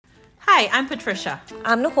Hi, I'm Patricia.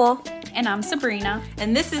 I'm Nicole. And I'm Sabrina.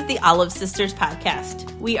 And this is the Olive Sisters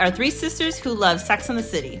podcast. We are three sisters who love Sex and the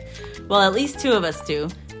City. Well, at least two of us do.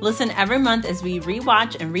 Listen every month as we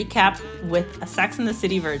rewatch and recap with a Sex and the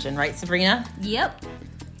City version. Right, Sabrina? Yep.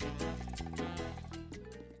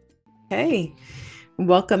 Hey,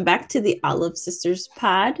 welcome back to the Olive Sisters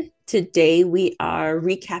pod. Today we are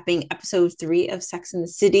recapping episode 3 of Sex and the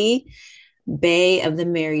City, Bay of the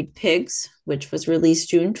Married Pigs, which was released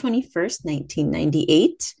June 21st,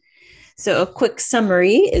 1998. So a quick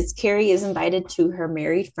summary is Carrie is invited to her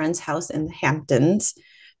married friend's house in the Hamptons.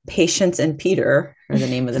 Patience and Peter are the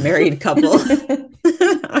name of the married couple.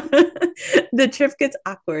 The trip gets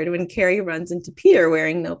awkward when Carrie runs into Peter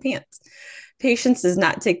wearing no pants. Patience does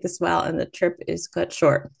not take this well, and the trip is cut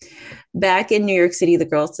short. Back in New York City, the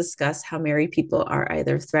girls discuss how married people are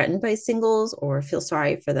either threatened by singles or feel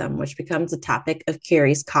sorry for them, which becomes a topic of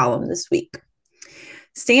Carrie's column this week.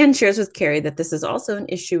 Stan shares with Carrie that this is also an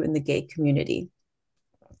issue in the gay community.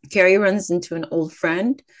 Carrie runs into an old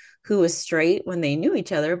friend who was straight when they knew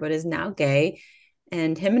each other, but is now gay,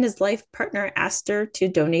 and him and his life partner asked her to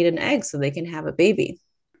donate an egg so they can have a baby.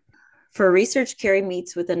 For research, Carrie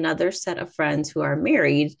meets with another set of friends who are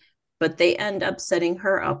married, but they end up setting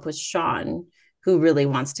her up with Sean, who really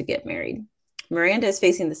wants to get married. Miranda is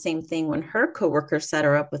facing the same thing when her coworker set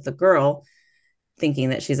her up with a girl, thinking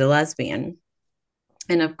that she's a lesbian.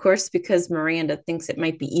 And of course, because Miranda thinks it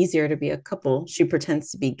might be easier to be a couple, she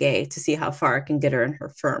pretends to be gay to see how far it can get her in her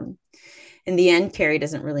firm. In the end, Carrie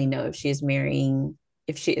doesn't really know if she is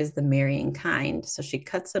the marrying kind, so she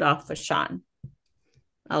cuts it off with Sean.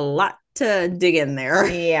 A lot to dig in there.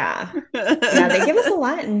 Yeah. Yeah, they give us a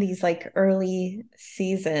lot in these like early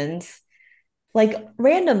seasons. Like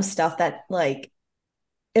random stuff that like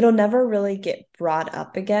it'll never really get brought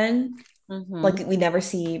up again. Mm-hmm. Like we never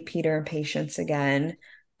see Peter and Patience again,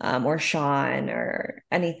 or Sean or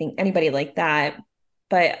anybody like that.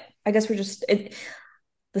 But I guess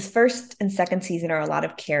this first and second season are a lot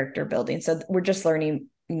of character building. So we're just learning,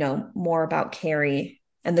 more about Carrie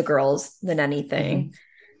and the girls than anything. Mm-hmm.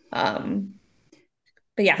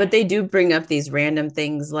 But yeah. But they do bring up these random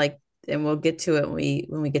things like, and we'll get to it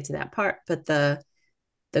when we get to that part, but the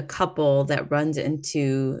couple that runs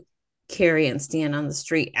into Carrie and Stan on the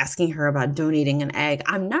street asking her about donating an egg.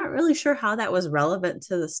 I'm not really sure how that was relevant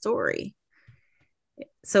to the story.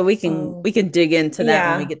 So we can dig into that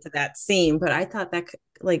when we get to that scene, but I thought that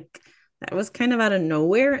that was kind of out of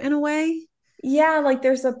nowhere in a way. Yeah, like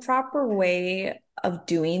there's a proper way of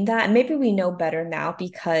doing that. And maybe we know better now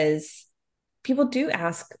because people do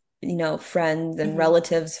ask, friends and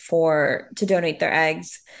relatives to donate their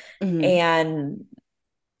eggs. Mm-hmm. And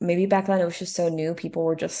maybe back then it was just so new. People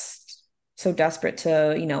were just so desperate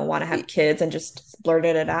to, want to have kids and just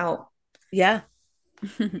blurted it out. Yeah.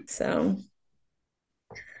 So,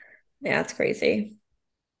 yeah, it's crazy.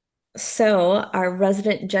 So our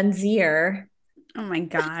resident Gen Zer. Oh my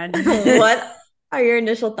God. What are your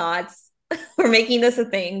initial thoughts? We're making this a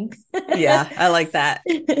thing. Yeah, I like that.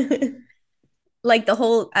 Like the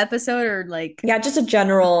whole episode or like? Yeah, just a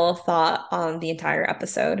general thought on the entire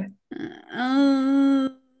episode. I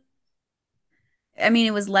mean,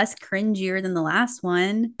 it was less cringier than the last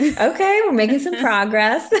one. Okay, we're making some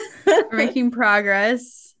progress. We're making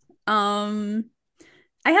progress.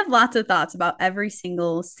 I have lots of thoughts about every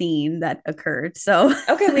single scene that occurred. So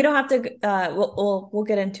okay, we don't have to. We'll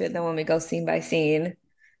get into it then when we go scene by scene.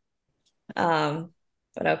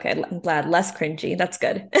 But okay, I'm glad less cringy. That's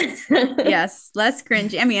good. Yes, less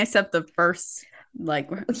cringy. I mean, except the first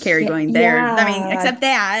Carrie going there. Yeah. I mean, except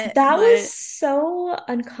that. That was so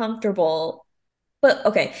uncomfortable. But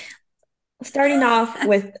okay, starting off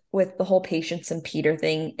with the whole Patience and Peter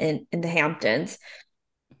thing in the Hamptons,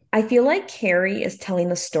 I feel like Carrie is telling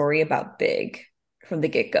the story about Big from the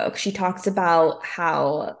get-go. She talks about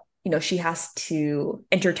how, she has to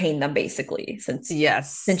entertain them basically since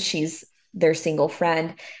she's their single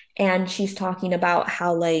friend. And she's talking about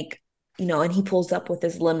how and he pulls up with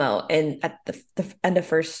his limo, and at the end of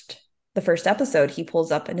the first episode, he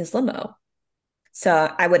pulls up in his limo.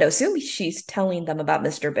 So I would assume she's telling them about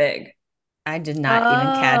Mr. Big. I did not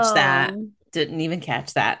even catch that. Didn't even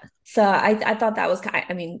catch that. So I thought that was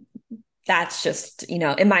I mean, that's just,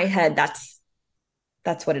 in my head, that's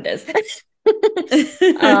what it is.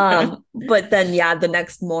 But then, yeah, the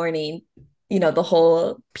next morning, the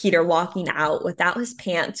whole Peter walking out without his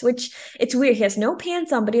pants, which it's weird. He has no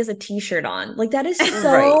pants on, but he has a t-shirt on. Like that is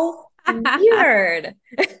so weird.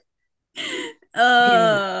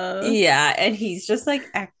 Yeah, and he's just like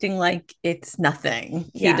acting like it's nothing.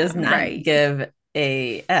 He does not give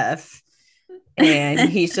a F. And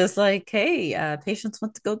he's just like, hey, patients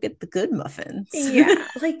want to go get the good muffins. Yeah.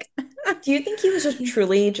 Like, do you think he was just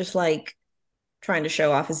truly just like trying to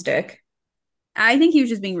show off his dick? I think he was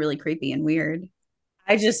just being really creepy and weird.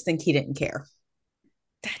 I just think he didn't care.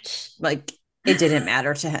 That's Like, it didn't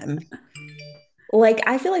matter to him. like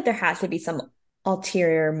I feel like there has to be some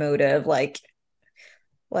ulterior motive, like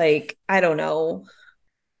I don't know.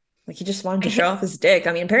 Like he just wanted to show off his dick.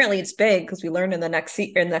 I mean, apparently it's big because we learned in the next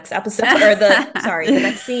episode or the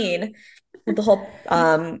next scene with the whole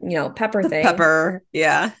pepper The thing. pepper,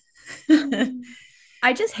 yeah.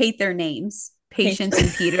 I just hate their names, Patience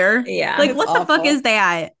and Peter. Yeah. Like, It's what the fuck awful. is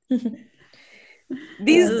that?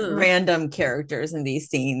 These Ugh. random characters in these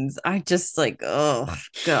scenes, I just like, oh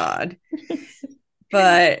God.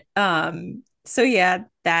 But so yeah,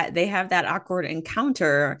 that they have that awkward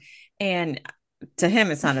encounter, and to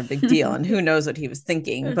him it's not a big deal, and who knows what he was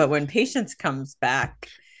thinking. But when Patience comes back,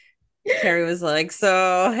 Carrie was like,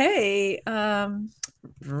 so hey,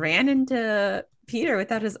 ran into Peter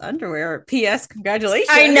without his underwear. PS, I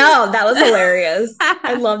congratulations. know, that was hilarious.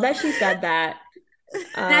 I love that she said that.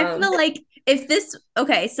 And I feel like if this,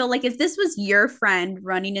 okay, so like if this was your friend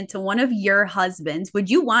running into one of your husbands, would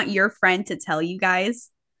you want your friend to tell you guys?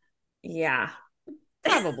 Yeah.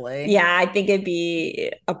 Probably. Yeah, I think it'd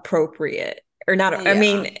be appropriate or not. I Yeah.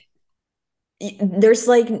 mean, there's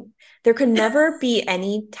like, there could never be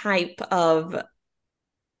any type of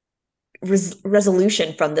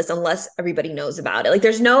resolution from this unless everybody knows about it. Like,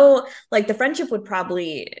 there's no, like, the friendship would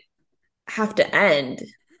probably have to end.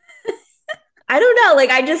 I don't know. Like,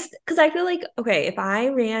 I just, because I feel like, okay, if I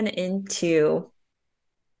ran into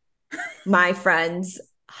my friend's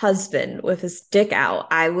husband with his dick out,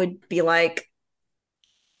 I would be like,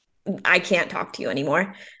 I can't talk to you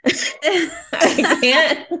anymore. I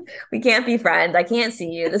can't, we can't be friends. I can't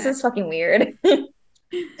see you. This is fucking weird.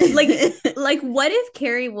 like like what if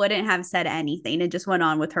Carrie wouldn't have said anything and just went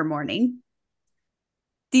on with her morning?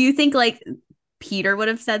 Do you think like Peter would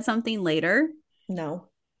have said something later? No.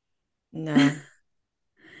 No.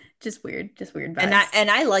 Just weird And vibes.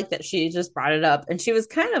 I like that she just brought it up, and she was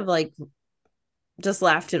kind of like just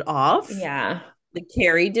laughed it off, Yeah. like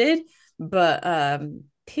Carrie did, but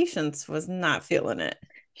Patience was not feeling it.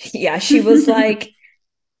 Yeah. She was like,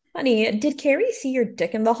 honey, did Carrie see your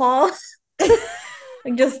dick in the hall?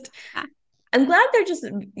 Like, just, I'm glad they're just,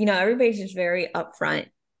 everybody's just very upfront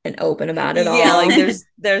and open about it Yeah, like all.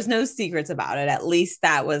 there's no secrets about it. At least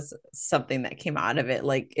that was something that came out of it.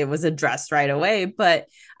 Like it was addressed right away. But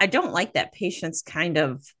I don't like that Patience kind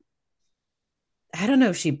of, I don't know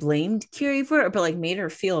if she blamed Curie for it, but like made her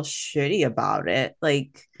feel shitty about it.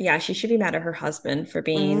 Like, Yeah, she should be mad at her husband for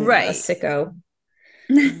being a right, sicko.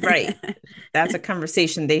 right. That's a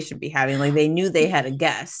conversation they should be having. Like they knew they had a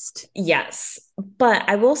guest. Yes. But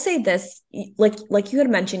I will say this, like you had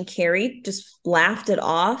mentioned, Carrie just laughed it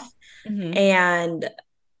off. Mm-hmm. And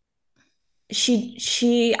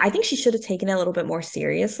she I think she should have taken it a little bit more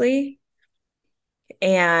seriously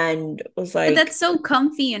and was But like, that's so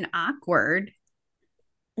comfy and awkward.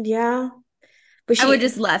 yeah. But I would she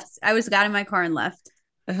just left. I was got in my car and left.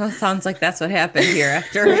 Well, sounds like that's what happened here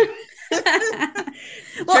after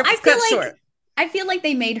Well, trip was cut short. I feel like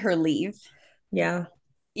they made her leave. yeah.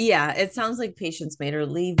 Yeah, it sounds like Patience made her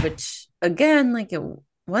leave, which again, like it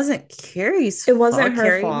wasn't Carrie's It fault. wasn't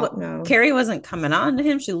her fault, no. Carrie wasn't coming on to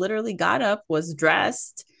him. She literally got up, was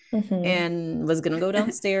dressed, Hmm. and was gonna go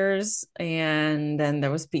downstairs. And then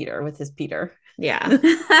there was Peter with his Peter. Yeah.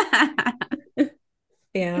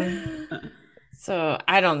 Yeah. So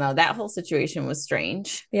I don't know. That whole situation was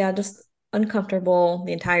strange. Yeah, just uncomfortable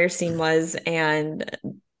the entire scene was, and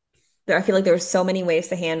I feel like there were so many ways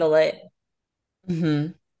to handle it, Hmm.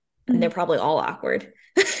 and they're probably all awkward.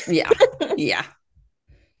 Yeah. Yeah.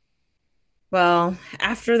 Well,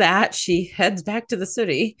 after that, she heads back to the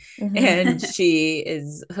city Hmm. and she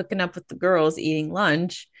is hooking up with the girls eating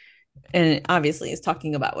lunch. And obviously is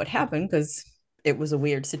talking about what happened because it was a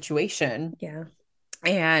weird situation. Yeah.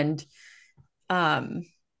 And um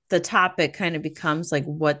the topic kind of becomes like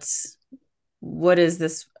what is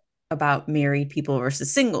this about married people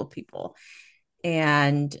versus single people?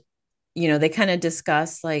 And they kind of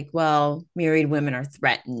discuss like, well, married women are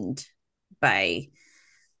threatened by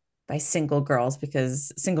single girls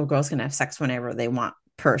because single girls can have sex whenever they want,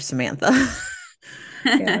 per Samantha.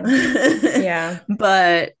 Yeah. Yeah.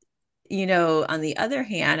 But on the other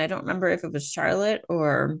hand, I don't remember if it was Charlotte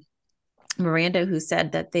or Miranda who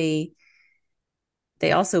said that they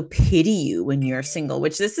also pity you when you're single,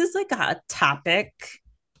 which this is like a topic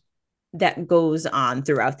that goes on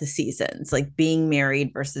throughout the seasons, like being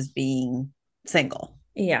married versus being single.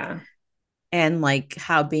 Yeah. and like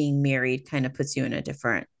how being married kind of puts you in a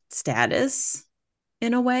different status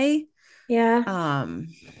in a way. Yeah. Um,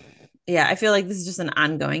 yeah, I feel like this is just an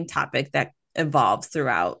ongoing topic that evolves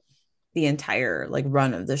throughout the entire like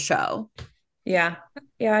run of the show. Yeah.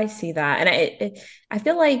 Yeah, I see that. And I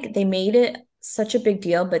feel like they made it such a big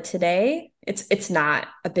deal, but today it's not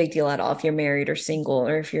a big deal at all if you're married or single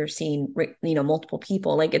or if you're seeing, multiple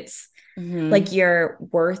people. Like it's like Mm-hmm. your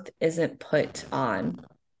worth isn't put on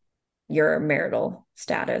your marital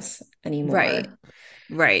status Right, anymore,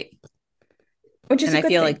 right. which is And a I good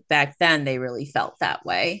feel thing. like back then they really felt that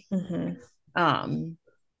way. Hmm. Um,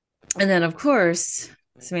 and then of course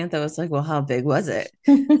Samantha was like, "Well, how big was it?"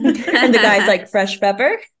 And the guy's like fresh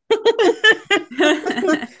pepper.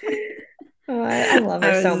 Oh, I love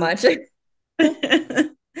her I so was much.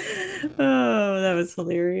 oh, that was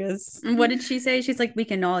hilarious. What did she say? She's like, we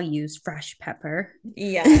can all use fresh pepper.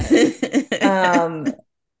 Yes. Um,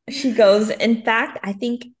 she goes, in fact, I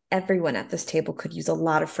think everyone at this table could use a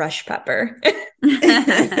lot of fresh pepper.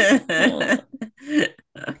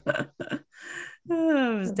 Oh,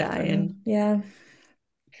 I was that's funny. dying. Yeah.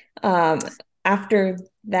 After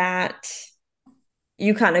that,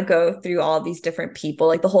 you kind of go through all these different people,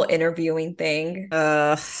 like the whole interviewing thing.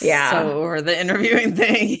 So Yeah. or the interviewing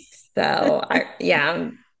thing. So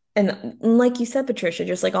yeah. And like you said, Patricia,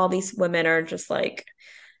 just like all these women are just like,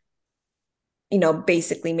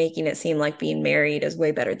 basically making it seem like being married is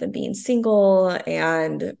way better than being single,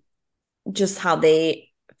 and just how they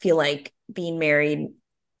feel like being married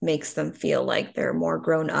makes them feel like they're more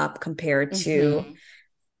grown up compared to Mhm.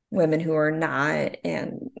 women who are not,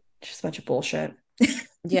 and just a bunch of bullshit.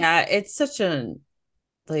 Yeah, it's such a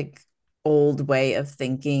like old way of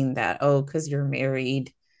thinking that, oh, because you're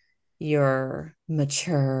married, you're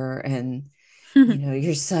mature and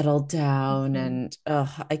you're settled down Mhm. and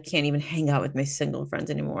I can't even hang out with my single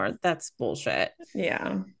friends anymore. That's bullshit.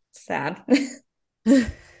 Yeah, sad.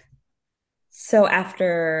 So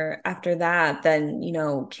after that, then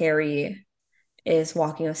Carrie is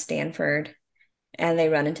walking with Stanford, and they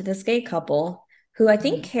run into this gay couple who I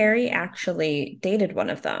think Mhm. Carrie actually dated one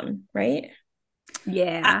of them, right?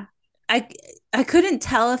 I, Yeah. I I couldn't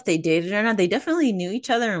tell if they dated or not. They definitely knew each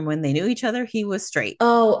other, and when they knew each other, he was straight.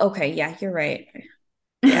 Oh, okay. Yeah, you're right.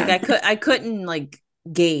 Like Yeah. I couldn't like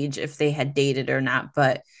gauge if they had dated or not,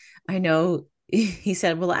 but I know he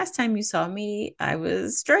said, "Well, last time you saw me, I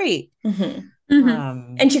was straight." Hmm.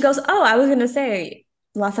 Hmm. And she goes, "Oh, I was gonna say,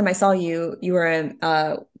 last time I saw you, you were in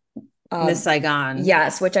uh Miss Saigon.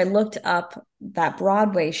 yes, which I looked up that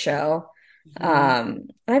Broadway show. Mhm.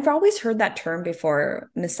 And I've always heard that term before,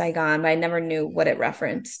 Miss Saigon, but I never knew what it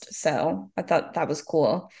referenced. So I thought that was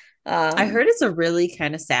cool. I Um, heard it's a really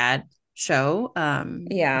kind of sad show. A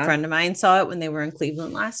yeah. friend of mine saw it when they were in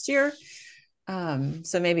Cleveland last year.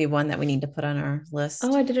 So maybe one that we need to put on our Oh,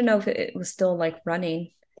 list. I didn't know if it was still like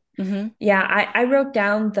running. Hmm. Yeah, I wrote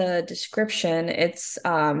down the description. It's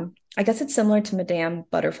I guess it's similar to Madame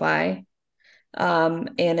Butterfly.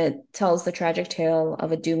 And it tells the tragic tale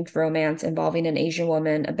of a doomed romance involving an Asian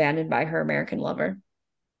woman abandoned by her American lover.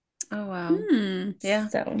 Oh wow. Hmm. Yeah.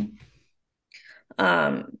 So,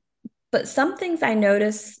 um, but some things I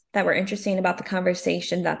noticed that were interesting about the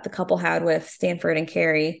conversation that the couple had with Stanford and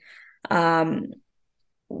Carrie, um,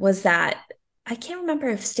 was that I can't remember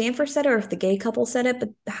if Stanford said it or if the gay couple said it, but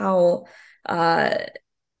how uh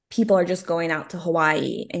people are just going out to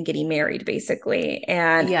Hawaii and getting married, basically.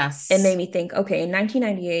 And it made Yes. me think, okay, in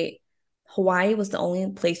 1998, Hawaii was the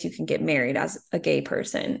only place you can get married as a gay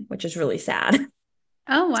person, which is really sad.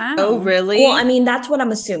 Oh, Oh wow. Well, I really? mean, that's what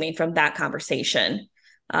I'm assuming from that conversation.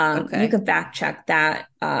 You Okay. can fact check that.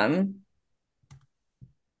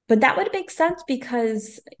 But that would make sense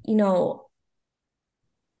because,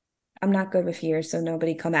 I'm not good with years, so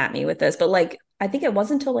nobody come at me with this. But like, I think it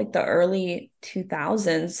wasn't until like the early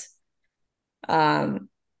 2000s, um,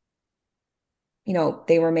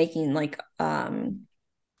 they were making like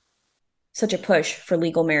such a push for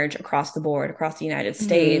legal marriage across the board, across the United Hmm.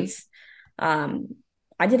 States. Um,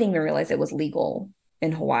 I didn't even realize it was legal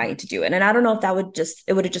in Hawaii to do it. And I don't know if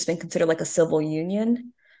it would have just been considered like a civil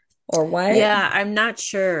union or what. Yeah, I'm not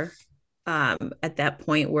sure at that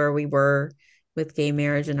point where we were with gay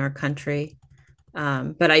marriage in our country.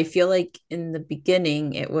 But I feel like in the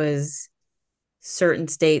beginning it was certain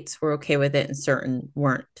states were okay with it and certain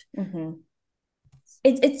weren't. Mm-hmm.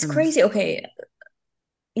 It's Um, crazy. Okay,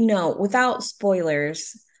 without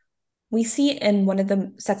spoilers, we see in one of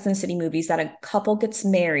the Sex and the City movies that a couple gets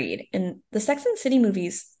married, and the Sex and the City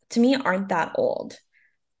movies to me aren't that old.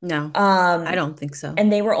 no, I Um, don't think so.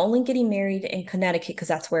 and they were only getting married in Connecticut because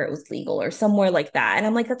that's where it was legal or somewhere like that. And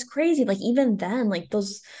I'm like, that's crazy. Like even then, like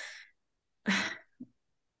those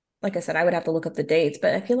like I said, I would have to look up the dates,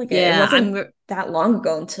 but I feel like it Yeah, wasn't that long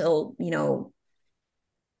ago until,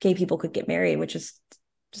 gay people could get married, which is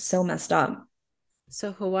just so messed up.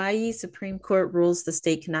 so Hawaii Supreme Court rules the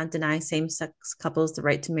state cannot deny same-sex couples the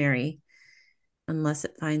right to marry unless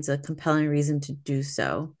it finds a compelling reason to do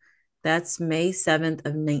so. That's May 7th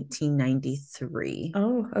of 1993.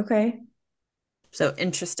 Oh, okay. So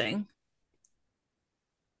interesting.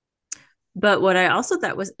 But what I also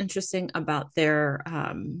thought was interesting about their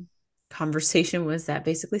conversation was that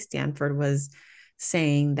basically Stanford was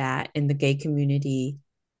saying that in the gay community,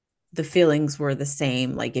 the feelings were the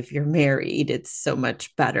same. Like if you're married, it's so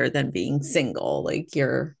much better than being single. Like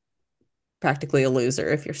you're practically a loser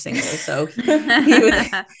if you're single. So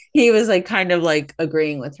he was like kind of like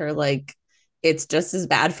agreeing with her, like it's just as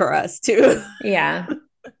bad for us too. Yeah,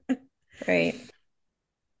 right.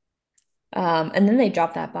 And then they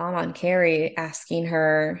dropped that bomb on Carrie, asking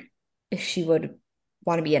her if she would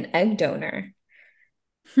want to be an egg donor,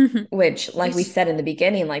 which, like we Which said in the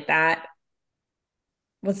beginning, like that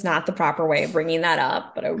was not the proper way of bringing that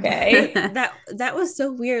up, but okay. that was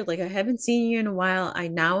so weird. Like I haven't seen you in a while. I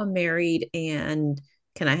now am married and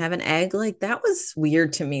can I have an egg? Like that was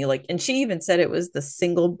weird to me. Like, and she even said it was the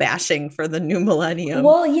single bashing for the new millennium.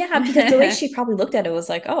 Well, yeah, because the way she probably looked at it was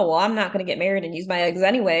like, oh, well, I'm not going to get married and use my eggs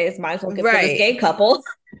anyways. Might as well get for this Right. gay couple,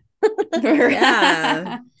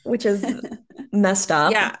 Yeah. which is messed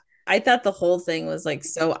up. Yeah. I thought the whole thing was like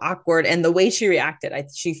so awkward. And the way she reacted,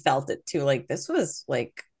 she felt it too. Like this was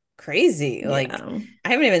like crazy. Like Yeah. I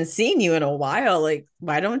haven't even seen you in a while. Like,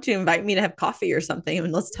 why don't you invite me to have coffee or something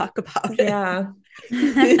and let's talk about Yeah.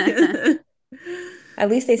 it? At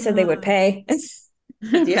least they said they would pay.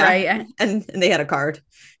 Yeah. Right. And they had a card.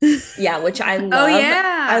 Yeah, which I Oh love.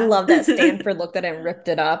 I yeah. love that Stanford looked at it and ripped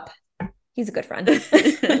it up. He's a good friend.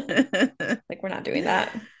 Like, we're not doing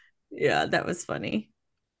that. Yeah, that was funny.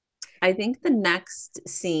 I think the next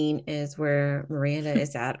scene is where Miranda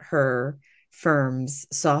is at her firm's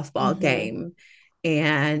softball Mhm. game.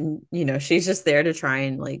 And, she's just there to try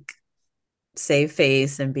and like save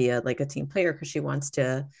face and be a team player because she wants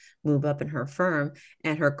to move up in her firm.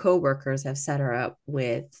 And her coworkers have set her up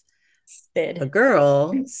with a Sid.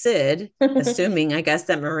 girl, Sid, assuming I guess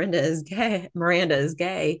that Miranda is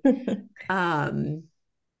gay. Um,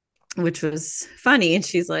 which was funny. And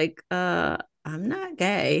she's like, I'm not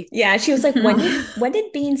gay. Yeah, she was like, when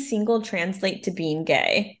did being single translate to being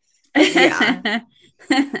gay? Yeah.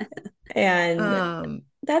 And Um,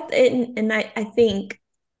 that's it. And I think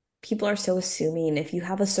people are so assuming if you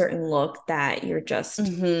have a certain look that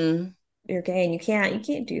mhm. you're gay and you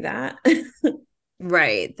can't do that.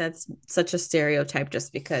 Right. That's such a stereotype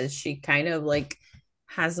just because she kind of like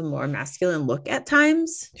has a more masculine look at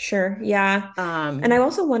times. Sure, yeah. And I Um,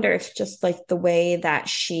 also wonder if just like the way that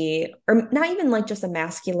or not even like just a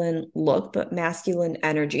masculine look, but masculine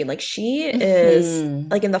energy. Like she is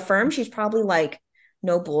mhm. like in the firm, she's probably like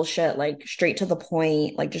no bullshit, like straight to the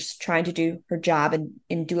point, like just trying to do her job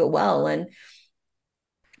and do it well and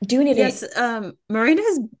doing it in, Yes, Marina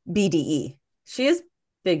has BDE. She has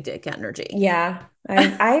big dick energy. yeah,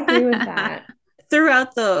 I agree with that.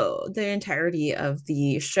 Throughout the entirety of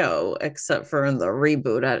the show, except for in the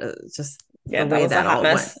reboot, just Yeah, the that way was a that hot all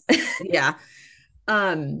went. mess. Yeah.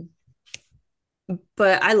 Um,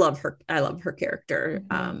 but I love her. I love her character.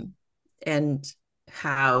 Mhm. And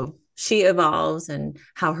how she evolves and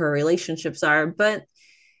how her relationships are. But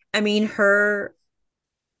I mean, her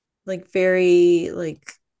like very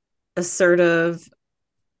like assertive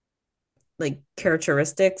like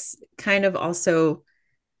characteristics kind of also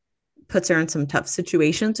puts her in some tough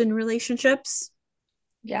situations in relationships.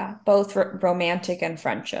 Yeah, both romantic and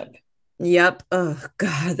friendship. Yep. Oh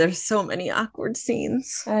God, there's so many awkward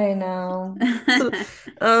scenes. I know. So,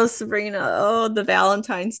 oh Sabrina, oh the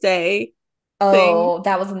Valentine's Day thing. Oh,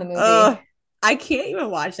 that was in the movie. Oh, I can't even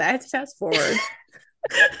watch that. I have to fast forward.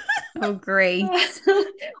 Oh, great.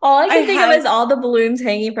 All I I can think of is have all the balloons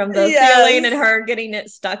hanging from the ceiling and yes. her getting it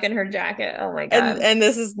stuck in her jacket. Oh my and God. and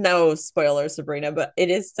this is no spoiler, Sabrina, but it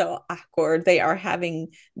is so awkward. They are having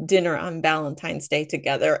dinner on Valentine's Day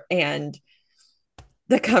together, and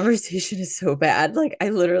the conversation is so bad. Like I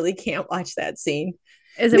literally can't watch that scene.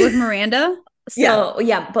 Is it with Miranda? Yeah. So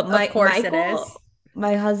yeah, but Of course it is. Michael,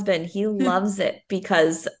 my husband, he loves it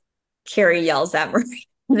because Carrie yells at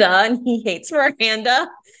Miranda and he hates Miranda.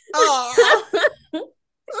 Oh.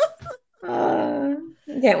 Uh,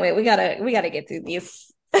 can't wait. We gotta get through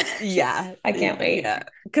these. Yeah. I can't wait. Yeah.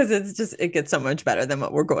 Because it gets so much better than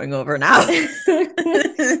what we're going over now.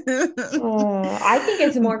 Oh, I think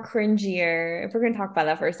it's more cringier. If we're gonna talk about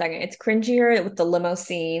that for a second, it's cringier with the limo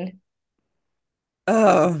scene.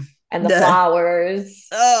 Oh. and the flowers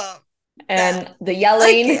Oh, and the I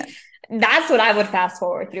yelling. can't. That's what I would fast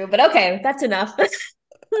forward through. But okay, that's enough.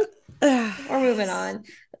 We're moving on.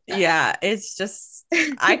 Yeah, it's just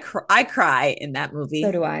I cry in that So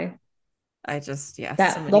movie. do I. I just so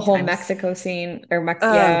That the many whole times. Mexico scene or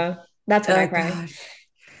Oh, yeah, that's when I oh cry. gosh.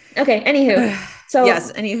 Okay, anywho. Yes, So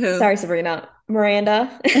anywho. sorry, Sabrina.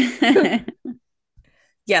 Miranda.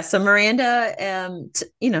 Yeah, so Miranda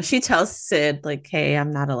she tells Sid like, "Hey,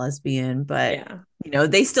 I'm not a lesbian," but Yeah.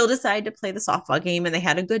 they still decide to play the softball game and they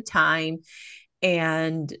had a good time.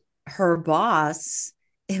 And her boss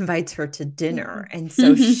invites her to dinner. And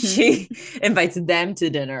so she invites them to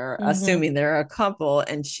dinner, Mm-hmm. assuming they're a couple.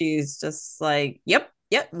 And she's just like, yep,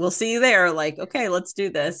 yep, we'll see you there. Like, okay, let's do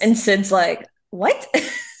this. And Sid's like, what?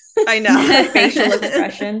 I know. Her facial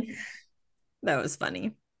expression. That was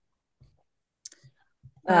funny.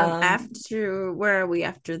 Um, After, where are we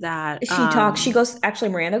after that? she goes, actually,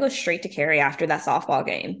 Miranda goes straight to Carrie after that softball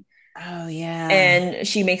game. Oh yeah. And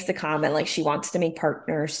she makes the comment like she wants to make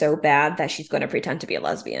partners so bad that she's going to pretend to be a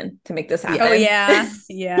lesbian to make this Oh happen. yeah.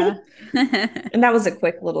 Yeah. And that was a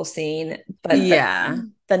quick little scene. But Yeah.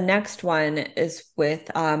 the next one is with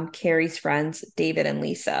Carrie's friends, David and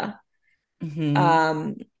Lisa. Mm-hmm.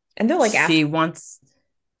 Um, and they're like, She wants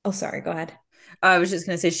oh, sorry, go ahead. I was just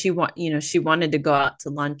going to say she wanted to go out to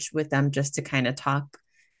lunch with them just to kind of talk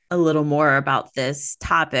a little more about this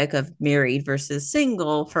topic of married versus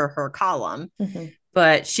single for her column, Mm-hmm.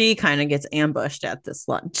 but she kind of gets ambushed at this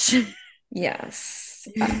lunch. Yes.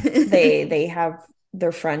 They have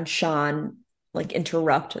their friend Sean like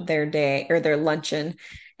interrupt their day or their luncheon,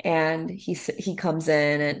 and he comes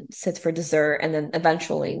in and sits for dessert, and then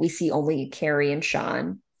eventually we see only Carrie and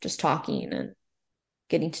Sean just talking and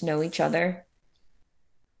getting to know each other.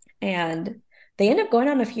 And they end up going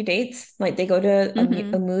on a few dates. Like they go to a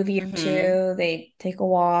Mhm. movie or Mm-hmm. two, they take a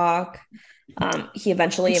walk. He And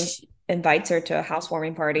eventually she, invites her to a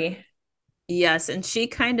housewarming party. yes, and she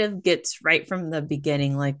kind of gets right from the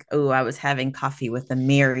beginning like, oh, I was having coffee with a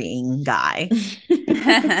marrying guy.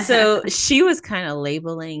 So she was kind of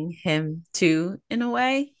labeling him too in a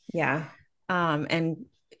way. Yeah. And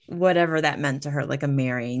whatever that meant to her, like a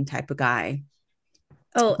marrying type of guy.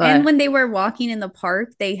 Oh, and But when they were walking in the park,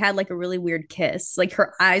 they had like a really weird kiss. Like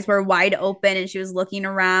her eyes were wide open and she was looking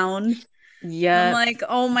around. And I'm yep, like,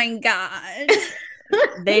 oh my God.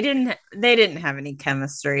 they didn't have any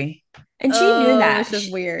chemistry. And she knew Oh, it's that.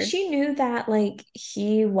 just weird. She knew that like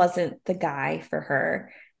he wasn't the guy for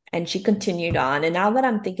her. And she continued on. And now that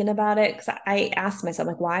I'm thinking about it, because I asked myself,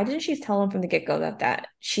 like, why didn't she tell him from the get-go that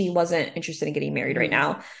she wasn't interested in getting married right Mm,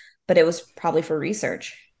 now? But it was probably for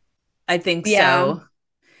research. I think Yeah. so.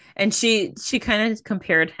 And she kind of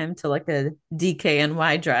compared him to like a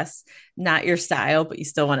DKNY dress, not your style, but you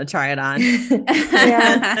still want to try it on.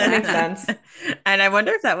 Yeah, that makes sense. And I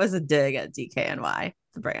wonder if that was a dig at DKNY,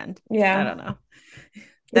 the brand. I Yeah. don't know. Which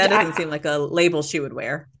That doesn't I seem like a label she would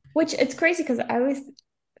wear. which it's crazy because I always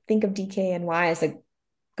think of DKNY as a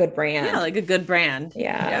good Yeah, brand. like a good brand.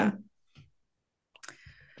 Yeah. Yeah.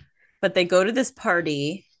 But they go to this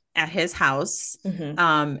party at his house. Hmm.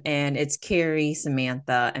 And it's Carrie,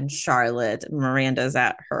 Samantha, and Charlotte. Miranda's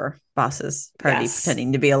at her boss's party Yes.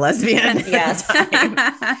 pretending to be a lesbian at the Yes. time.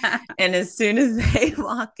 And as soon as they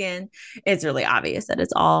walk in, it's really obvious that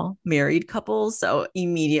it's all married couples. So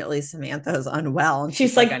immediately Samantha is unwell and She's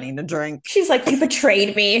she's like, I like, need a drink. you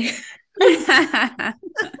betrayed me.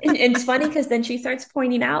 And it's funny because then she starts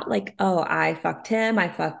pointing out, like, oh, I fucked him, I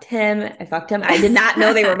fucked him, I fucked him. I did not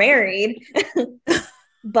know they were married,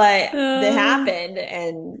 but that Uh, happened,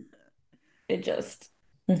 and it just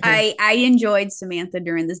Mhm. I enjoyed Samantha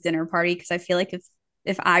during this dinner party because I feel like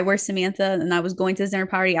if I were Samantha and I was going to this dinner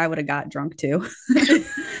party, I would have got drunk too.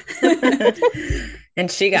 And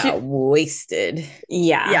she got She- wasted.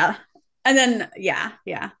 yeah. Yeah. And then yeah.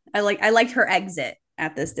 I liked her exit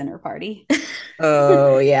at this dinner party.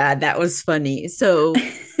 Oh yeah, that was funny. So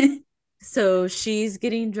she's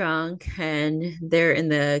getting drunk and they're in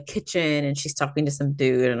the kitchen and she's talking to some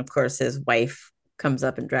dude. And of course, his wife comes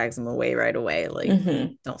up and drags him away right away. Like, Hmm.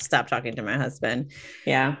 don't stop talking to my husband.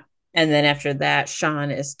 Yeah. And then after that,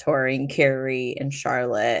 Sean is touring Carrie and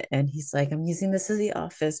Charlotte. And he's like, I'm using this as the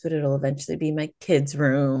office, but it'll eventually be my kids'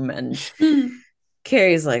 room. And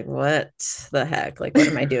Carrie's like, what the heck? Like, what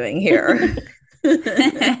am I doing here?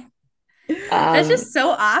 That's Um, just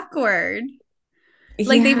so awkward.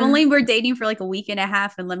 Like they've yeah. only were dating for like a week and a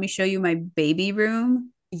half, and let me show you my baby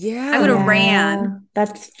room. I would have Yeah. Yeah. ran.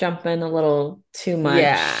 That's jumping a little too much.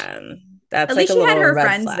 Yeah. That's At like least a she had little her red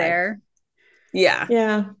friends flag. there. Yeah.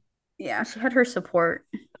 Yeah. Yeah, she had her support.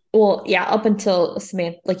 Well, yeah, up until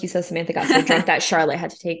Samantha, like you said, Samantha got so drunk that Charlotte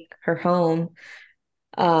had to take her home.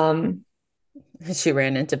 Um, She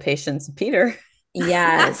ran into Patience and Peter.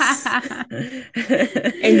 yes.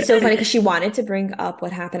 And so funny because she wanted to bring up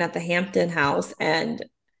what happened at the Hampton house, and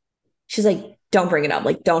she's like, don't bring it up.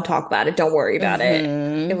 Like, don't talk about it. Don't worry about it. It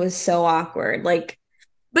Mhm. was so awkward. Like,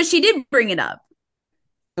 But she did bring it up.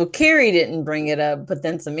 Well, Carrie didn't bring it up, but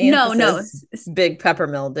then Samantha No, no. says big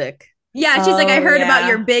peppermill dick. Yeah, she's like, I oh, heard about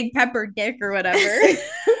your yeah. big pepper dick or whatever.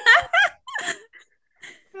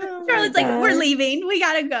 Oh my Charlotte's like, we're gosh. leaving. We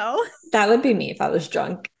gotta go. That would be me if I was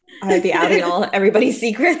drunk. I'd be outing all everybody's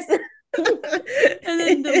secrets. And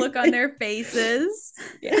then the look on their faces.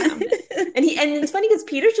 Yeah. And it's funny because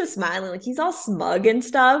Peter's just smiling, like he's all smug and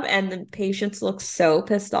stuff, and the patients look so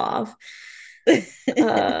pissed off.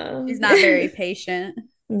 She's not very patient.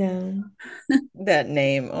 No. That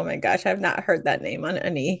name. Oh my gosh, I've not heard that name on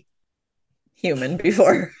any human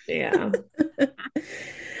before. Yeah.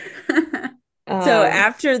 So Um,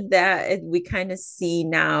 after that, we kind of see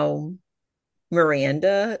now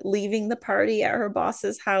Miranda leaving the party at her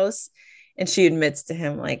boss's house. And she admits to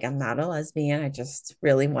him, like, I'm not a lesbian. I just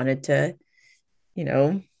really wanted to, you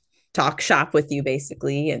know, talk shop with you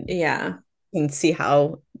basically yeah. and see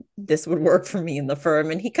how this would work for me in the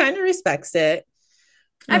firm. And he kind of respects it.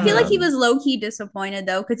 I feel like he Um, was low key disappointed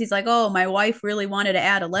though, because he's like, oh, my wife really wanted to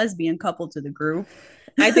add a lesbian couple to the group.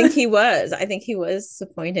 I think he was. I think he was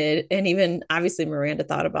disappointed. And even obviously Miranda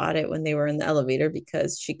thought about it when they were in the elevator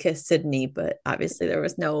because she kissed Sydney, but obviously there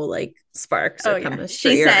was no like sparks Oh or yeah.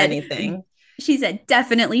 She chemistry or said anything.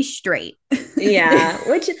 definitely straight. Yeah.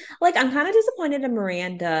 Which like I'm kind of disappointed in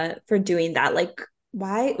Miranda for doing that. Like,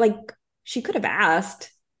 why? Like, she could have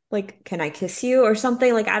asked, like, can I kiss you or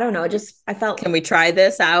something? Like, I don't know. Just I felt Can we try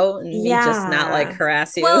this out and me just not like yeah.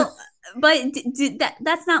 harass you? Well, but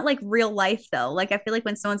that's not like real life though. Like I feel like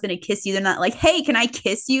when someone's gonna kiss you, they're not like, "Hey, can I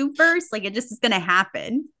kiss you first?" Like it just is gonna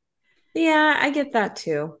happen. Yeah, I get that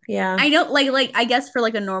too. Yeah. I know, I guess for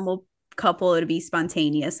like a normal couple, it'd be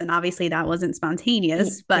spontaneous, and obviously that wasn't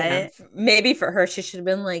spontaneous. Yeah. But Maybe for her, she should have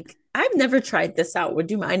been like, I've never tried this out.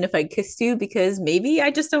 Would you mind if I kissed you? Because maybe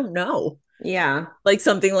I just don't know. Yeah. Like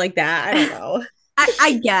something like that. I don't know.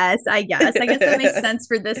 I guess that makes sense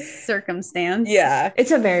for this circumstance. Yeah.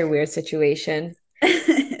 It's a very weird situation.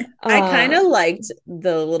 I kind Uh of liked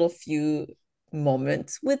the little few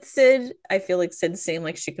moments with Sid. I feel like Sid seemed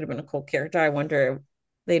like she could have been a cool character. I wonder if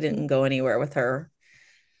they didn't go anywhere with her.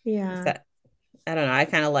 If yeah. that, I don't know. I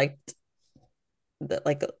kind of liked that,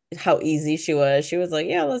 like how easy she was. She was like,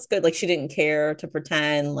 "Yeah, that's good." Like she didn't care to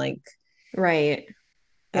pretend. Like Right.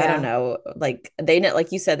 I don't Yeah. know. Like they didn't,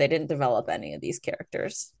 like you said, they didn't develop any of these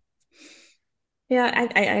characters. Yeah,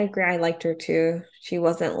 I agree. I liked her too. She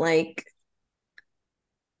wasn't like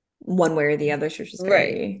one way or the other. She was just Right.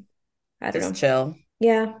 very, I don't Just know. chill.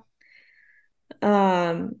 Yeah.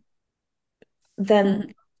 Um,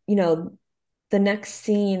 then, you know, the next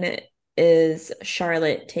scene is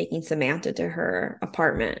Charlotte taking Samantha to her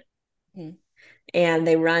apartment Mhm. and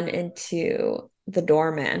they run into the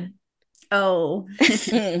doorman. Oh.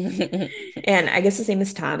 And I guess his name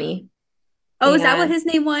is Tommy. Oh, is that what And his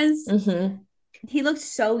name was? mhm, He looked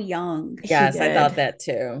so young. he Yes, I thought did. that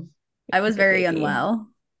too. I was Like a very baby. unwell.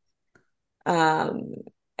 Um,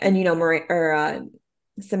 and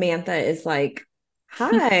Samantha is like,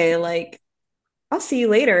 "Hi, like I'll see you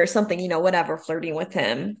later," or something, whatever, flirting with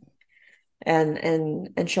him.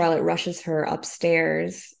 And Charlotte rushes her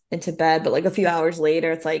upstairs into bed, but like a few hours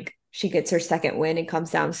later, it's like she gets her second wind and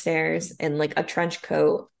comes downstairs in like a trench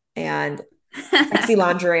coat and sexy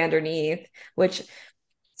lingerie underneath, which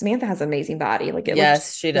Samantha has an amazing body. Like it looked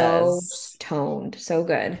Yes, she so does. toned, so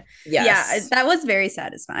good. Yeah, Yes. that was very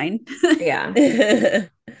satisfying. Yeah.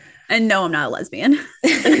 And no, I'm not a lesbian.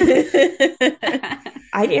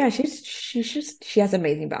 Yeah, she has an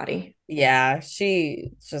amazing body. Yeah,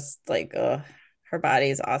 she just like her body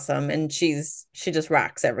is awesome and she just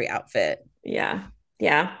rocks every outfit. Yeah.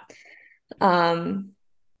 Yeah. Um,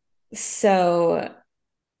 so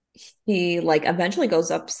he like eventually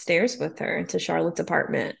goes upstairs with her to Charlotte's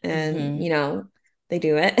apartment and Mhm. they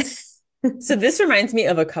do it. So this reminds me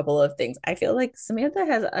of a couple of things. I feel like Samantha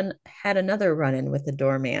has had another run-in with the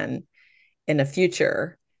doorman in a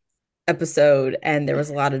future episode, and there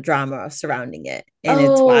was a lot of drama surrounding it. And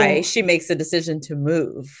it's why Oh, she makes the decision to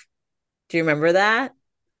move. Do you remember that?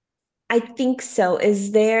 I think so.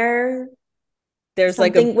 Is there There's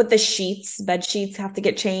like a something with the sheets? Bed sheets have to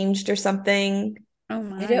get changed or something?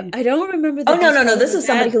 Oh I don't my. I don't remember Oh the no, no, no. details This of is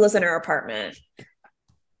somebody that. who lives in her apartment. I'm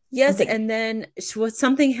Yes, thinking. and then what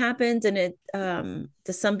something happens and it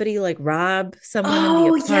does somebody like rob someone in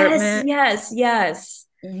the Oh, yes, apartment? yes, yes.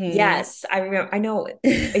 Mhm. Yes, I remember. I know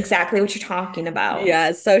exactly what you're talking about.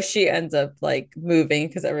 Yeah, so she ends up like moving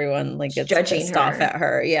because everyone like gets Judging pissed off her. at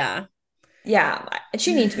her. Yeah. Yeah,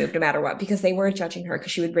 she needs to move no matter what because they were judging her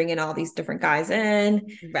because she would bring in all these different guys in,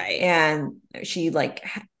 Right. and she like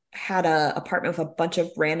had a apartment with a bunch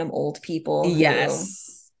of random old people who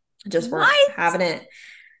Yes. just weren't What? having it.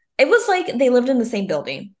 It was like they lived in the same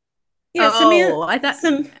building. Yeah, Oh, I thought.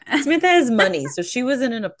 Samantha has money, so she was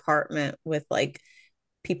in an apartment with like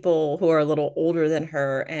people who are a little older than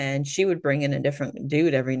her, and she would bring in a different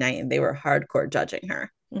dude every night, and they were hardcore judging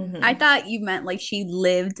her. I Mhm. thought you meant like she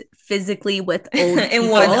lived physically with old In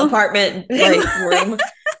one people. apartment like room.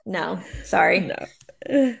 No, sorry. No.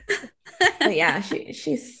 But yeah,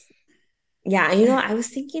 she's yeah, you know, I was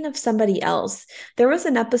thinking of somebody else. There was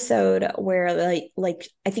an episode where like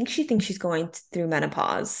I think she thinks she's going through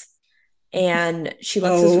menopause and she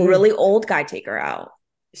lets this Oh, really old guy take her out.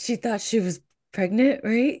 she thought she was pregnant,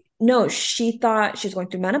 right? No, she thought she was going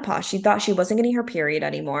through menopause. She thought she wasn't getting her period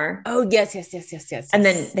anymore. Oh, yes, yes, yes, yes, yes, And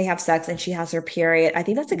then yes. they have sex and she has her period. I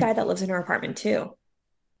think that's a guy that lives in her apartment too.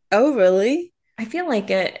 Oh, really? I feel like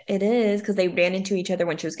it is because they ran into each other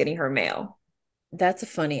when she was getting her mail. That's a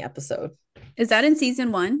funny episode. Is that in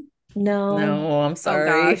season one? No. No, I'm Oh sorry.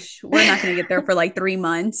 gosh, we're not going to get there for like 3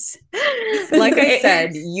 months. Like I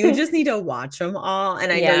said, you just need to watch them all.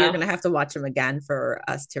 And I know you're Yeah. going to have to watch them again for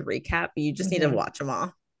us to recap, but you just need to Mhm. watch them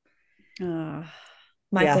all. Uh, Yeah.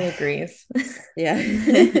 Michael agrees.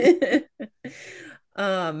 Yeah.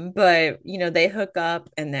 But they hook up,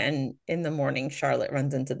 and then in the morning, Charlotte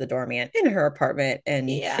runs into the doorman in her apartment, and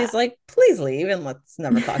Yeah. she's like, please leave and let's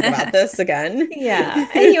never talk about this again. Yeah.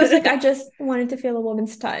 And he was like, I just wanted to feel a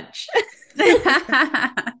woman's touch.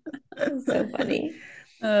 So funny.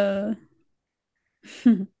 uh,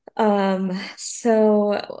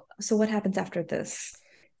 So what happens after this?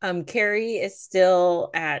 Carrie is still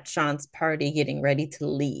at Sean's party getting ready to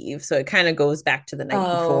leave. So it kind of goes back to the night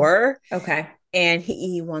Oh, before, okay. and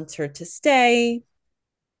he wants her to stay.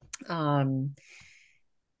 Um,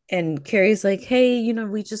 and Carrie's like, hey,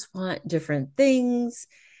 we just want different things.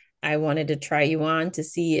 I wanted to try you on to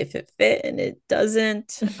see if it fit, and it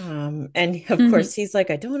doesn't. And of course, he's like,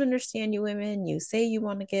 I don't understand you women. You say you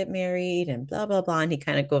want to get married and blah, blah, blah. And he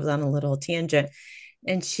kind of goes on a little tangent.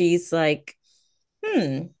 And she's like,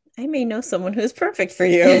 I may know someone who's perfect for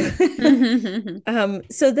you.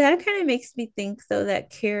 So that kind of makes me think, though,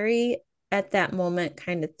 that Carrie at that moment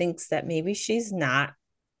kind of thinks that maybe she's not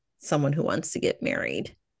someone who wants to get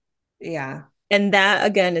married. Yeah. And that,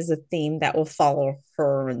 again, is a theme that will follow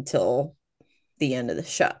her until the end of the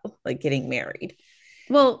show, like getting married.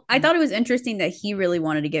 well, I thought it was interesting that he really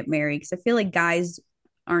wanted to get married because I feel like guys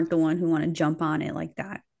aren't the one who want to jump on it like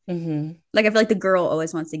that. Mm-hmm. Like I feel like the girl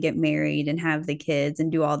always wants to get married and have the kids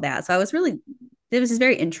and do all that. So it was just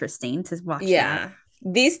very interesting to watch that. Yeah.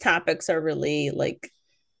 These topics are really like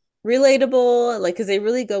relatable, like because they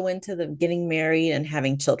really go into the getting married and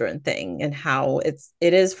having children thing, and how it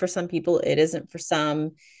is for some people, it isn't for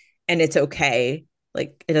some, and it's okay.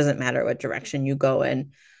 Like it doesn't matter what direction you go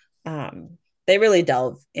in. They really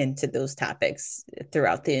delve into those topics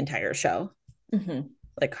throughout the entire show, Hmm.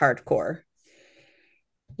 like hardcore.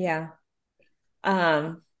 Yeah.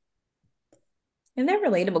 Um, and they're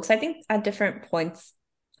relatable because I think at different points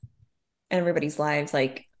in everybody's lives,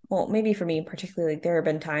 like, well, maybe for me particularly, like, there have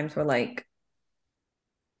been times where like,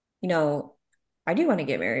 you know, I do want to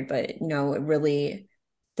get married, but it really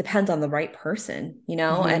depends on the right person, and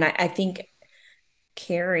Mm-hmm. I think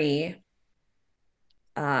Carrie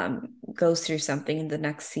goes through something in the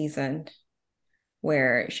next season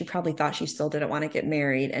where she probably thought she still didn't want to get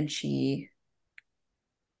married and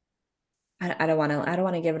I don't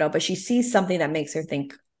want to give it up, but she sees something that makes her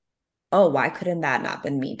think, oh, why couldn't that not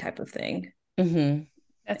been me type of thing. Mm-hmm.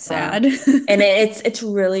 That's Um, sad. and it's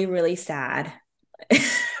really, really sad.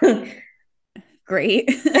 Great.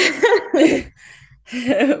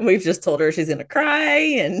 We've just told her she's gonna cry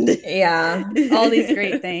and Yeah. All these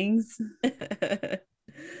great things.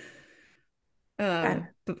 I-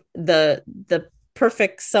 The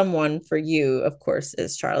perfect someone for you, of course,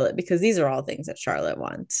 is Charlotte, because these are all things that Charlotte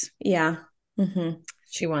wants. yeah. Hmm.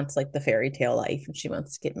 She wants like the fairy tale life, and she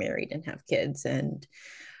wants to get married and have kids. And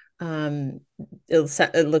um,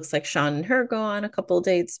 it looks like Sean and her go on a couple of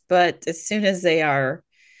dates, but as soon as they are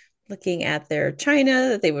looking at their china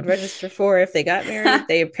that they would register for if they got married,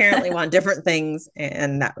 they apparently want different things,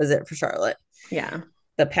 and that was it for Charlotte. Yeah.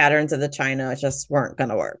 The patterns of the china just weren't going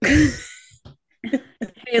to work.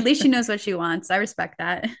 Hey, at least she knows what she wants. I respect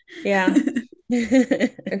that. Yeah.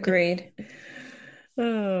 Agreed.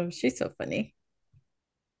 Oh, she's so funny.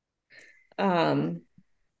 Um,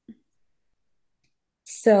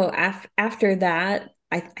 So after that,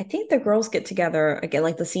 I think the girls get together again,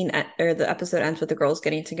 like the or the episode ends with the girls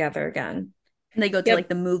getting together again. And they go to like Yep.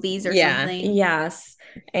 the movies or Yeah. something. Yes.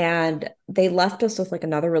 And they left us with like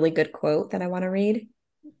another really good quote that I want to read.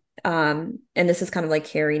 And this is kind of like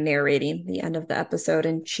Carrie narrating the end of the episode.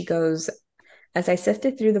 And she goes, as I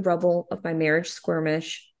sifted through the rubble of my marriage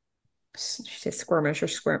she says skirmish or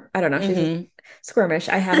squirm. I don't know. She says Hmm. skirmish.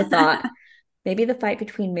 I had a thought. Maybe the fight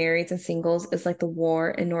between marrieds and singles is like the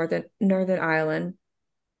war in Northern Ireland.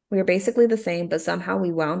 We are basically the same, but somehow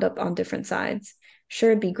we wound up on different sides.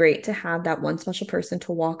 Sure, it'd be great to have that one special person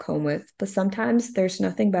to walk home with, but sometimes there's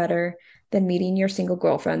nothing better than meeting your single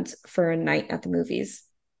girlfriends for a night at the movies.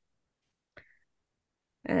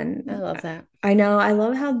 I And love that. I know, I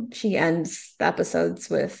love how she ends the episodes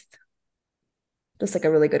with just like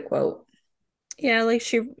a really good quote. Yeah, like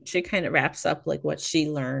she kind of wraps up like what she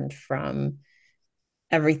learned from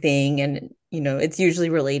everything, and it's usually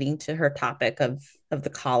relating to her topic of the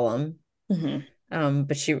column. Mm-hmm.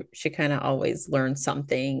 But she kind of always learns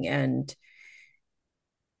something, and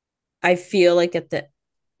I feel like at the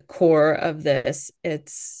core of this,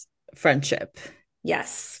 it's friendship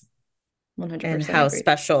Yes, and 100% how agreed.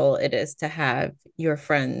 special it is to have your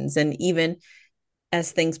friends. And even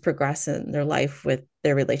as things progress in their life with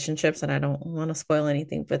their relationships, and I don't want to spoil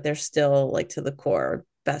anything, but they're still like to the core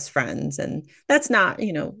best friends. And that's not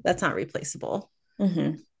replaceable.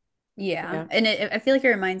 Mm-hmm. Yeah. Yeah. And I feel like it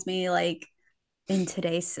reminds me like in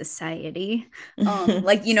today's society, Mm-hmm.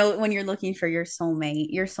 like when you're looking for your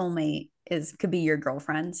soulmate is could be your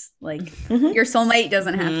girlfriends. Like Mm-hmm. your soulmate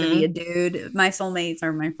doesn't have to be a Hmm. dude. My soulmates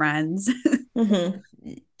are my friends. Mm-hmm.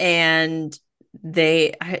 And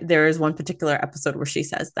there is one particular episode where she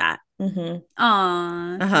says that. Mm-hmm.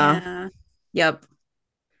 Aw, Uh-huh. yeah. Yep.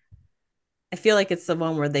 I feel like it's the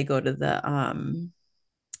one where they go to the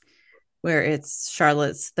where it's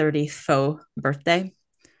Charlotte's 30th faux birthday.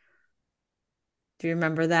 Do you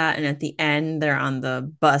remember that? And at the end, they're on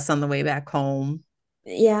the bus on the way back home.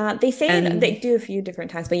 Yeah, they say it, they And do a few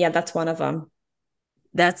different times, but yeah, that's one of them.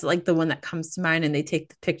 that's like the one that comes to mind. And they take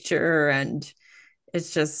the picture, and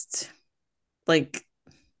it's just like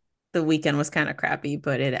the weekend was kind of crappy,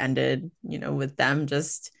 but it ended, with them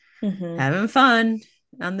just Mm-hmm. having fun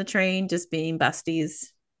on the train, just being besties.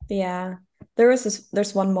 Yeah. There's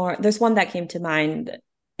one that came to mind,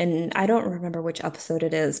 and I don't remember which episode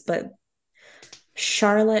it is, but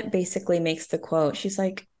Charlotte basically makes the quote. She's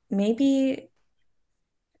like, maybe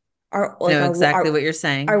our I like know exactly what you're our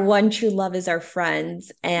saying. one true love is our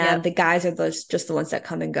friends, and Yep. the guys are those just the ones that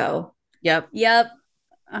come and go. Yep. Yep.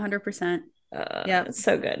 100%. Yep. It's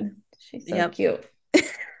so good. She's so Yep. cute.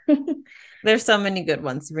 There's so many good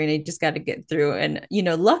ones, Sabrina. You just got to get through. And,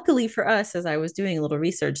 luckily for us, as I was doing a little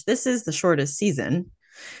research, this is the shortest season.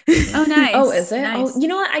 Oh, Oh, is nice. it? Oh, Nice. you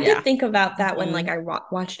know what? I did Yeah. think about that when like Mhm. I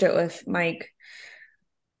watched it with Mike.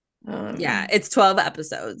 Yeah, Um, it's 12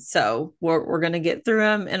 episodes. So we're going to get through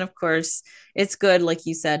them. And of course, it's good. Like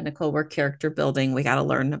you said, Nicole, we're character building. We got to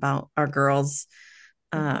learn about our girls.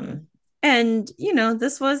 mhm. Um, and,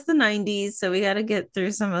 this was the 90s. So we got to get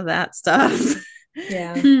through some of that stuff.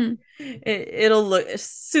 Yeah. It'll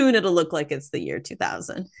look like it's the year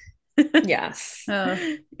 2000. Yes. Oh,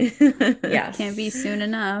 can't be Yes. soon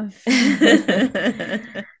enough.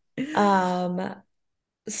 Um,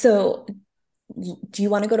 so do you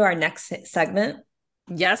want to go to our next segment?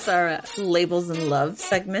 Yes, our labels and love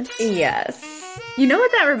segment. Yes. You know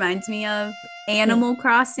what that reminds me of? Animal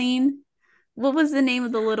Crossing. What was the name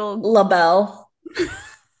of the little LaBelle.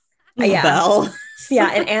 Yeah. LaBelle. So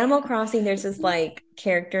yeah, in Animal Crossing, there's this like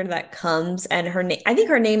character that comes and her name, I think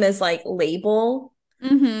her name is like Label.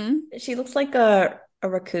 Mm-hmm. She looks like a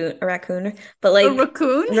raccoon, but A like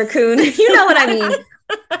raccoon? raccoon, you know what I mean?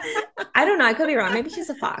 I don't know. I could be wrong. Maybe she's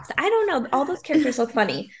a fox. I don't know. All those characters look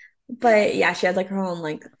funny. But yeah, she has like her own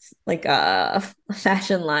like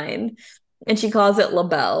fashion line. And she calls it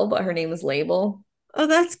LaBelle, but her name is Label. Oh,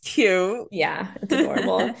 that's cute. Yeah, it's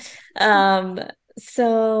adorable. Um,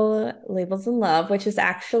 so Labels in Love, which is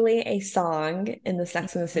actually a song in the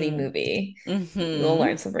Sex and the City Mm-hmm. movie. You'll Mm-hmm.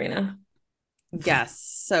 learn, Sabrina. Yes.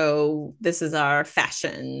 So this is our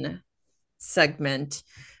fashion segment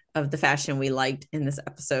of the fashion we liked in this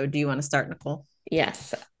episode. Do you want to start, Nicole?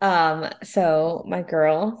 Yes. So my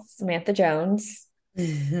girl, Samantha Jones,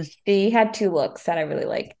 she had two looks that I really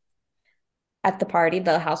like at the party,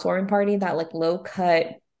 the housewarming party, that like low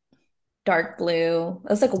cut, dark blue. It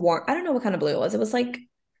was like a warm, I don't know what kind of blue it was. It was like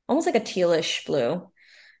almost like a tealish blue.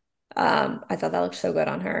 I thought that looked so good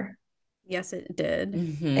on her. Yes, it did.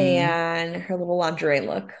 Mm-hmm. And her little lingerie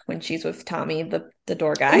look when she's with Tommy, the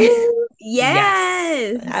door guy. Oh,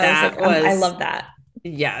 Yes. yes. I was like, That I was love that.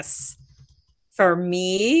 Yes. For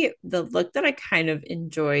me, the look that I kind of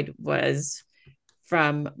enjoyed was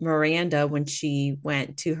from Miranda when she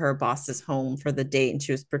went to her boss's home for the date and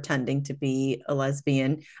she was pretending to be a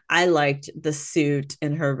lesbian. I liked the suit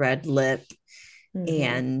and her red lip Mhm.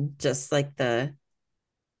 and just like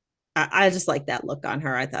I just like that look on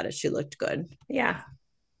her. I thought she looked good. Yeah.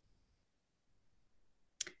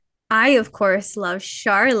 I, of course, love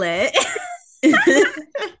Charlotte.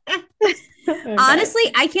 Okay. Honestly,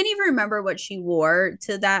 I can't even remember what she wore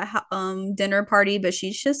to that dinner party, but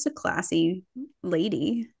she's just a classy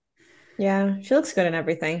lady. Yeah, she looks good in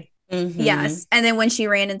everything. Mm-hmm. Yes. And then when she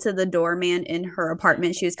ran into the doorman in her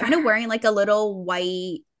apartment, she was kind of wearing like a little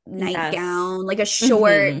white Yes. nightgown, like a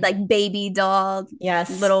short, Mm-hmm. like baby doll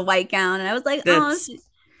Yes. little white gown. And I was like, oh, That's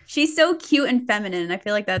she's so cute and feminine. And I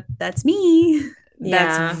feel like that's me.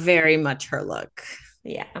 that's Yeah. very much her look.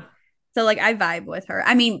 Yeah. So like I vibe with her.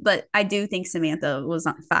 I mean, but I do think Samantha was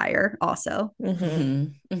on fire also. Mm-hmm.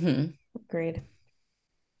 Mm-hmm. Mm-hmm. Agreed.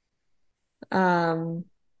 Um,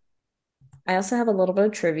 I also have a little bit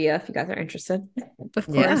of trivia if you guys are interested. Of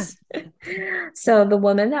Yeah. course. So the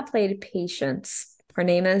woman that played Patience, her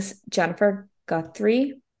name is Jennifer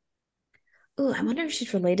Guthrie. Ooh, I wonder if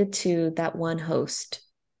she's related to that one host.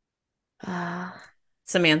 Uh,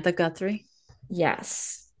 Samantha Guthrie.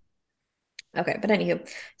 yes. Okay, but anywho,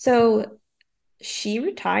 so she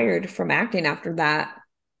retired from acting after that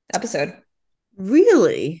episode.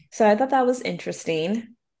 Really? So I thought that was interesting.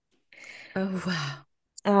 Oh wow.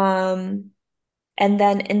 Um, and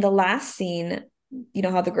then in the last scene, you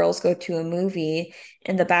know how the girls go to a movie,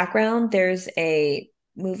 in the background, there's a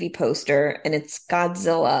movie poster and it's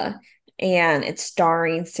Godzilla and it's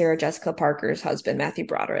starring Sarah Jessica Parker's husband, Matthew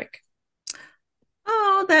Broderick.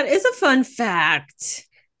 Oh, that is a fun fact.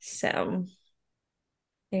 So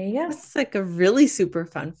there you go. That's like a really super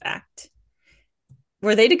fun fact.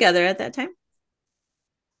 Were they together at that time?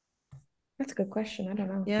 That's a good question. I don't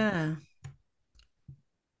know. Yeah.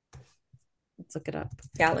 Let's look it up.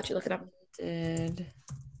 Yeah, I'll let you look it up. Did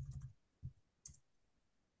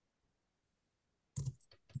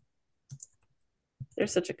they're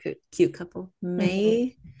such a cute couple. Mhm.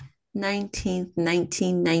 May 19th,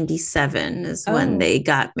 1997 is when Oh, they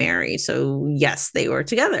got married. So yes, they were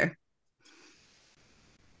together.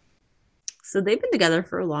 So they've been together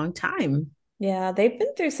for a long time. yeah, they've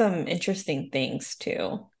been through some interesting things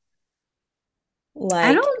too.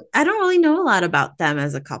 I Like, don't really know a lot about them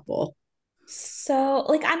as a couple. so,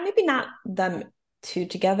 like, I'm maybe not them two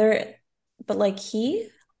together, but like,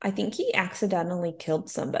 I think he accidentally killed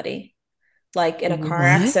somebody, like in a car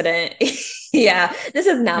What? accident. Yeah, this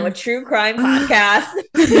is now a true crime podcast.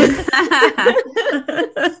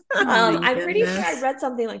 Oh my I'm pretty sure I goodness. read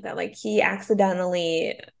something like that. Like, he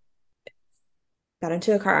accidentally got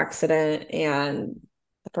into a car accident and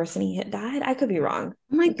the person he hit died. I could be wrong.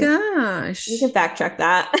 Oh my You can gosh. fact check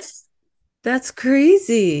that. That's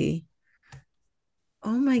crazy.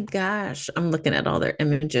 Oh my gosh. I'm looking at all their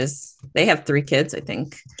images. They have 3 kids, I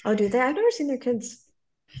think. Oh, do they? I've never seen their kids.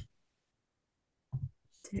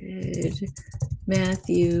 Did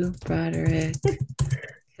Matthew Broderick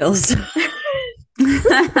kills?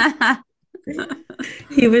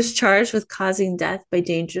 He was charged with causing death by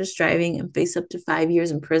dangerous driving and faced up to 5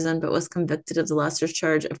 years in prison, but was convicted of the lesser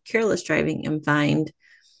charge of careless driving and fined.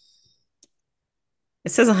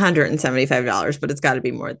 It says $175, but it's got to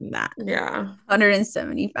be more than that. Yeah,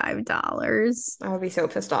 $175. I would be so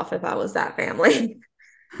pissed off if I was that family.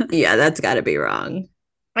 Yeah, that's got to be wrong.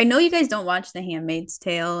 I know you guys don't watch The Handmaid's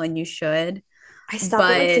Tale and you should, I stopped at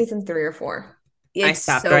like but season 3 or 4. I it's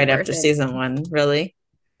stopped so right worth after it. season 1. Really?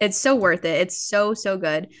 It's so worth it. It's so so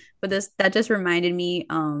good. But this that just reminded me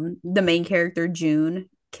the main character June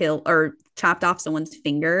killed or chopped off someone's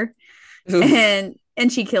finger Oof.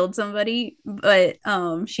 and she killed somebody, but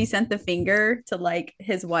she sent the finger to like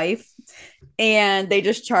his wife and they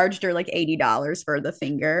just charged her like $80 for the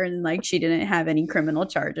finger and like she didn't have any criminal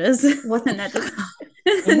charges. What And the that just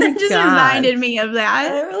Oh my that just God. reminded me of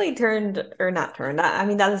that. It really turned or not turned. I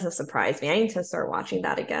mean, that doesn't surprise me. I need to start watching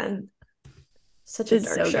that again. Such a It's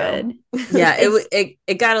dark so show. good. Yeah, It's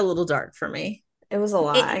it got a little dark for me. It was a it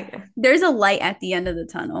lie. there's a light at the end of the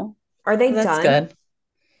tunnel. Are they That's done? good.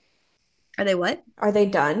 Are they what? Are they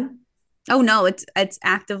done? Oh no, it's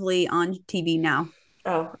actively on TV now.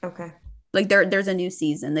 Oh, okay. Like there's a new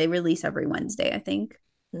season. They release every Wednesday, I think.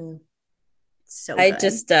 Hmm. So I good.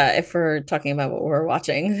 just if we're talking about what we're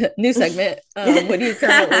watching, new segment. What are you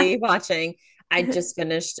currently watching? I just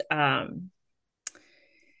finished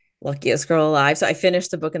Luckiest Girl Alive. So I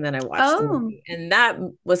finished the book and then I watched the Oh, movie. And that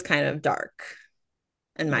was kind of dark,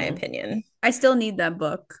 in my Hmm. opinion. I still need that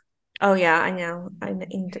book. Oh yeah, I know. I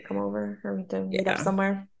need to come over or we to meet up Yeah.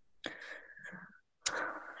 somewhere.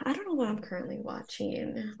 I don't know what I'm currently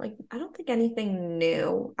watching. Like, I don't think anything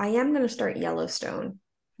new. I am gonna start Yellowstone,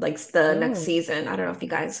 like the next Oh. season. I don't know if you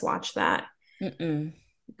guys watch that, Mm-mm.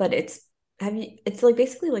 but it's like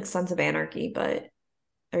basically like Sons of Anarchy, but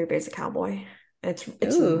everybody's a cowboy. It's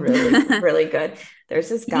Ooh. really, really good. There's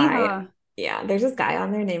this guy, Yeah. yeah, there's this guy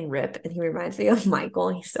on there named Rip, and he reminds me of Michael.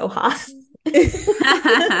 He's so hot.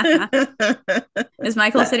 Is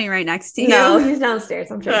Michael But sitting right next to no, you? he's downstairs.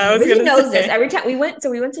 I'm I joking. was But he gonna knows this. say. Every time we went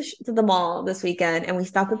to the mall this weekend and we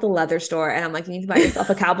stopped at the leather store and I'm like, you need to buy yourself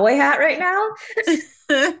a cowboy hat right now.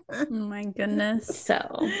 Oh my goodness.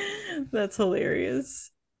 So, That's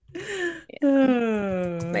hilarious. yeah. But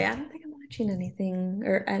Oh. yeah, I don't think I'm watching anything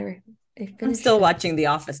or I I'm finished still watching The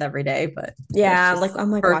Office every day, but that's yeah, like just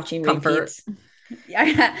I'm like for watching comfort. repeats.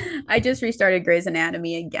 Yeah, I just restarted Grey's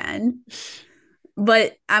Anatomy again.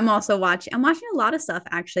 But I'm watching a lot of stuff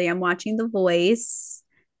actually. I'm watching The Voice,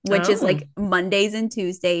 which is Oh. like Mondays and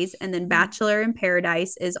Tuesdays, and then Bachelor in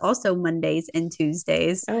Paradise is also Mondays and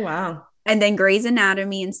Tuesdays. Oh wow. And then Grey's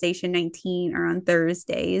Anatomy and Station 19 are on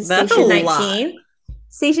Thursdays. That's a Station lot. 19.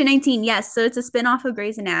 Station 19, yes. So it's a spinoff of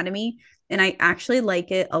Grey's Anatomy, and I actually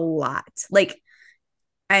like it a lot. Like,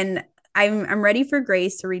 and I'm ready for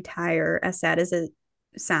Grey's to retire, as sad as it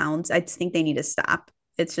sounds. I just think they need to stop.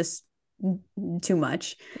 It's just too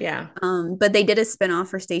much. Yeah. But they did a spinoff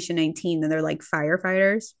for Station 19, and they're like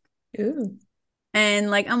firefighters. Ooh.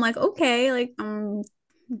 And like I'm like, okay, like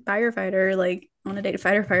firefighter, like I want to date a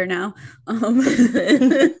firefighter now.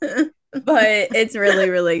 But it's really,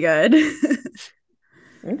 really good.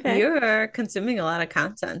 Okay. You're consuming a lot of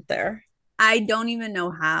content there. I don't even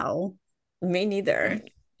know how. Me neither.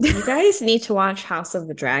 You guys need to watch House of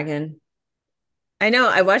the Dragon. I know.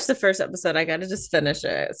 I watched the first episode. I got to just finish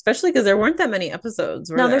it, especially because there weren't that many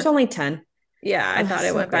episodes, were No, there's there? only 10. Yeah, I Oh, thought it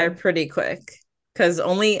so went by good. pretty quick because I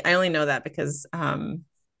only know that because the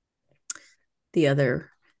other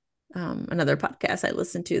another podcast I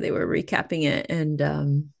listened to, they were recapping it and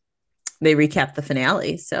they recapped the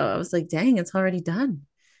finale. So I was like, dang, it's already done.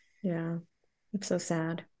 Yeah. I'm so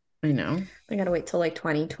sad. I know. I gotta wait till like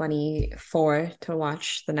 2024 to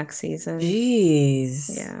watch the next season.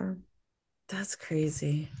 Jeez. Yeah. That's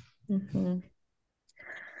crazy. Mhm.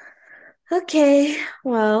 Okay.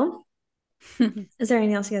 Well, is there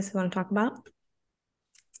anything else you guys want to talk about?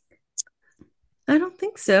 I don't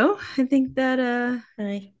think so. I think that Hi.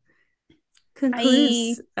 I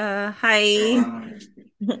concludes hi.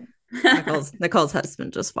 Nicole's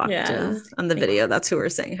husband just walked Yeah. on the video. That's who we're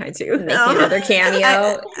saying hi to. Making another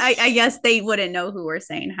cameo. I guess they wouldn't know who we're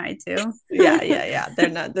saying hi to. Yeah. They're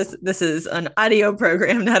not this is an audio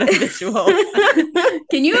program, not a visual.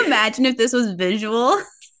 Can you imagine if this was visual?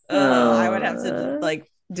 I would have to like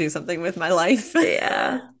do something with my life.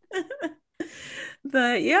 Yeah.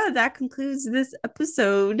 But yeah, that concludes this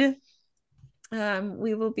episode.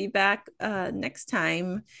 We will be back next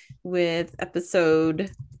time with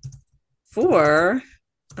episode 4,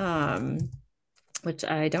 which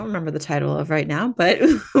I don't remember the title of right now, but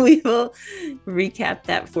we will recap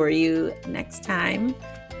that for you next time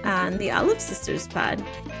on the Olive Sisters pod.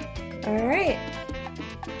 All right.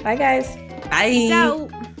 Bye, guys. Bye. Peace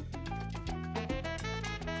out.